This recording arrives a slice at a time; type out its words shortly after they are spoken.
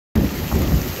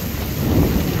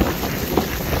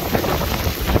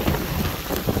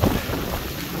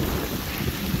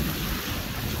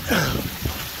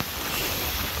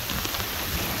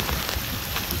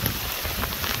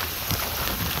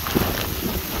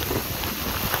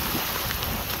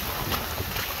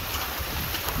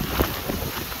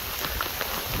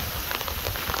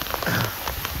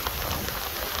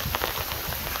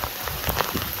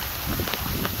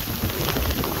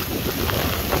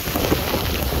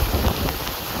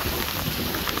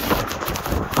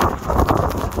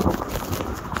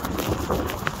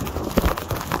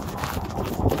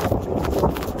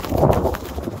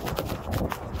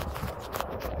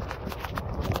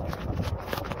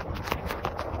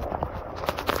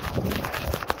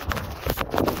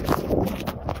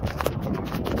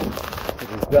It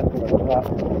is definitely hot.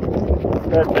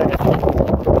 That thing.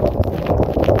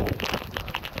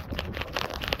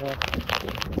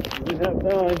 We didn't have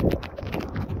time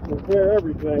to repair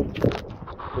everything,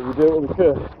 but we did what we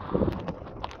could.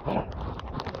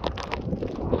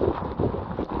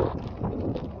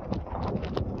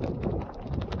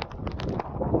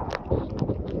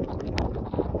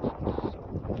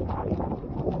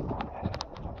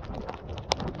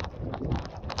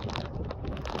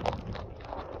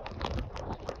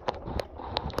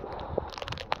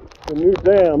 The new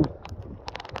dam,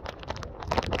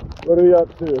 what are we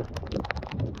up to?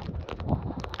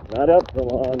 Not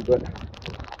epsilon, but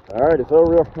alright, it's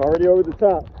already over the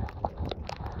top.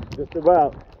 Just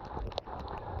about.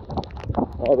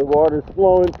 All the water's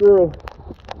flowing through.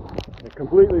 It's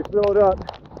completely filled up.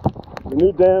 The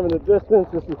new dam in the distance,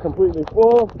 this is completely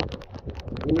full.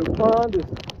 The new pond is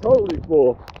totally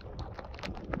full.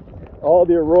 All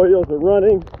the arroyos are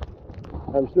running.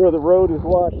 I'm sure the road is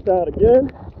washed out again.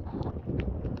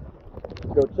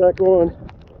 Go check on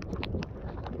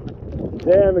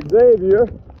Dam Xavier.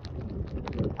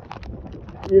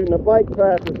 Even the bike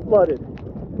path is flooded.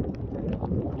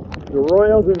 The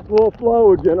arroyo's in full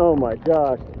flow again. Oh my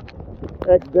gosh.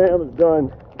 X Dam is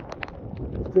done.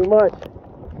 It's too much.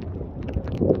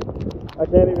 I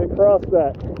can't even cross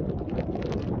that.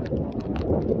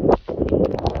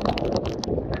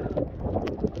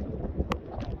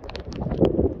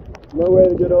 No way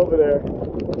to get over there.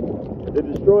 It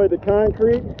destroyed the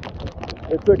concrete.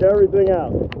 It took everything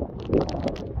out.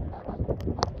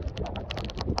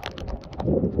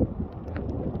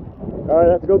 All right,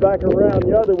 I have to go back around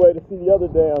the other way to see the other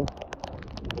dam.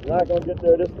 I'm not going to get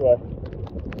there this way.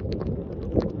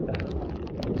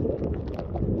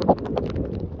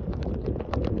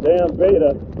 Dam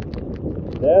Beta.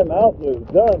 Dam Alpha is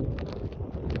done.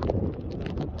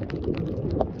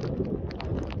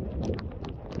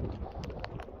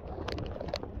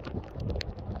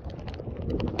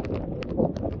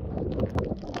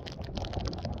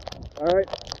 Alright,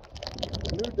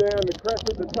 new dam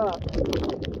encrusted the top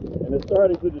and it's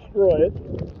starting to destroy it.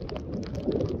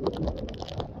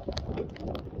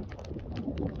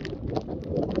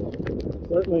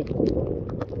 Certainly,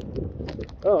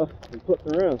 oh, I'm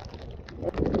flipping around.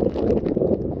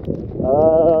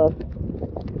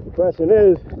 The question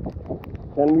is,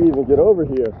 can we even get over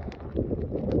here?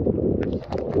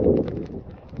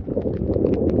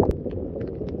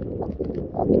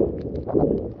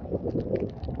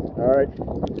 Alright,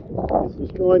 it's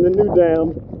destroying the new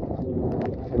dam,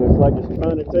 and it's like it's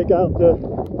trying to take out the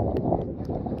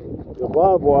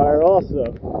barbed wire also.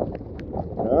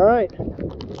 Alright,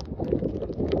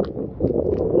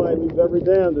 might leave every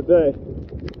dam today.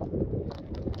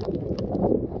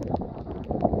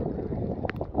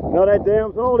 Now that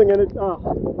dam's holding in it, in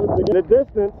the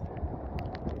distance,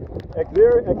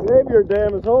 Xavier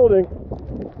Dam is holding.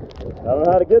 I don't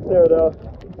know how to get there though.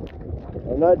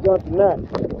 I'm not jumping that.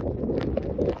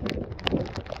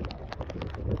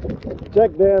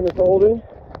 Check dam is holding.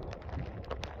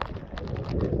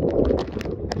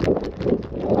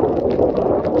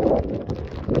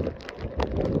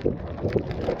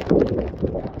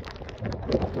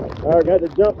 Alright, got to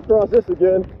jump across this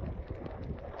again.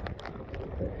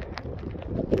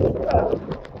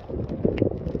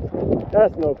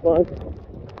 That's no fun.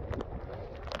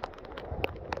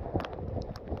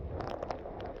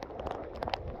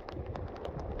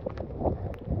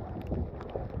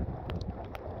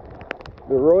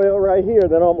 The arroyo right here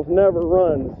that almost never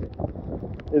runs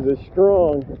is as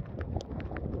strong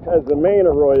as the main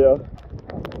arroyo,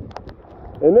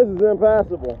 and this is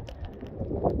impassable.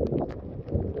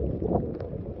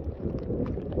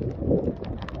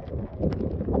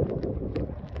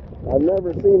 I've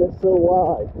never seen it so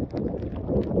wide.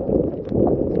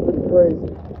 It's pretty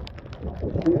crazy.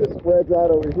 See, it spreads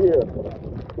out over here.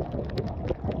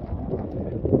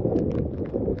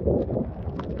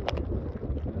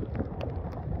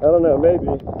 I don't know, maybe.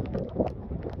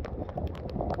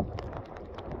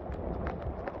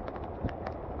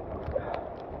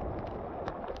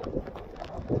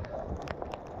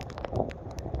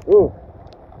 Ooh.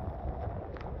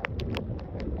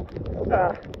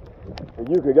 Ah. The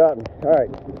Yucca got me. All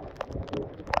right.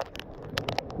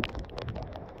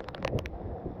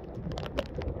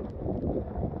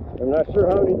 I'm not sure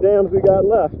how many dams we got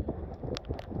left.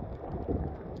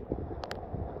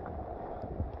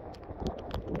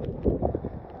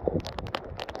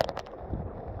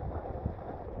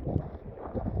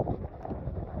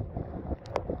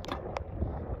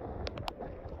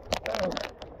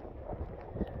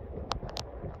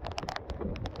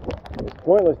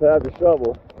 pointless to have the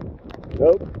shovel.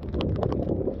 Nope,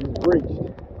 she's breached.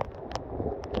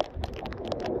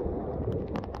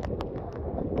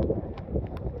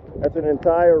 That's an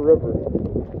entire river.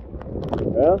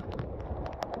 Yeah,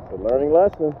 it's a learning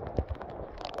lesson.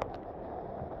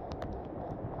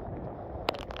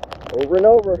 Over and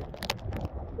over,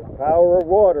 the power of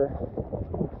water.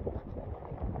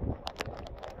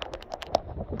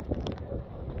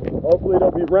 Hopefully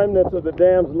there'll be remnants of the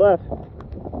dams left.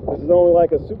 This is only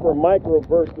like a super micro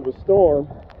burst of a storm.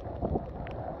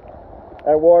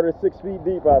 That water's 6 feet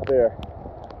deep out there.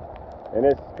 And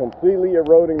it's completely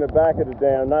eroding the back of the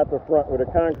dam, not the front where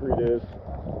the concrete is.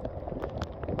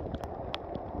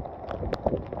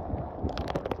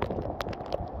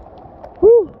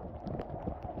 Whew!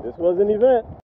 This was an event.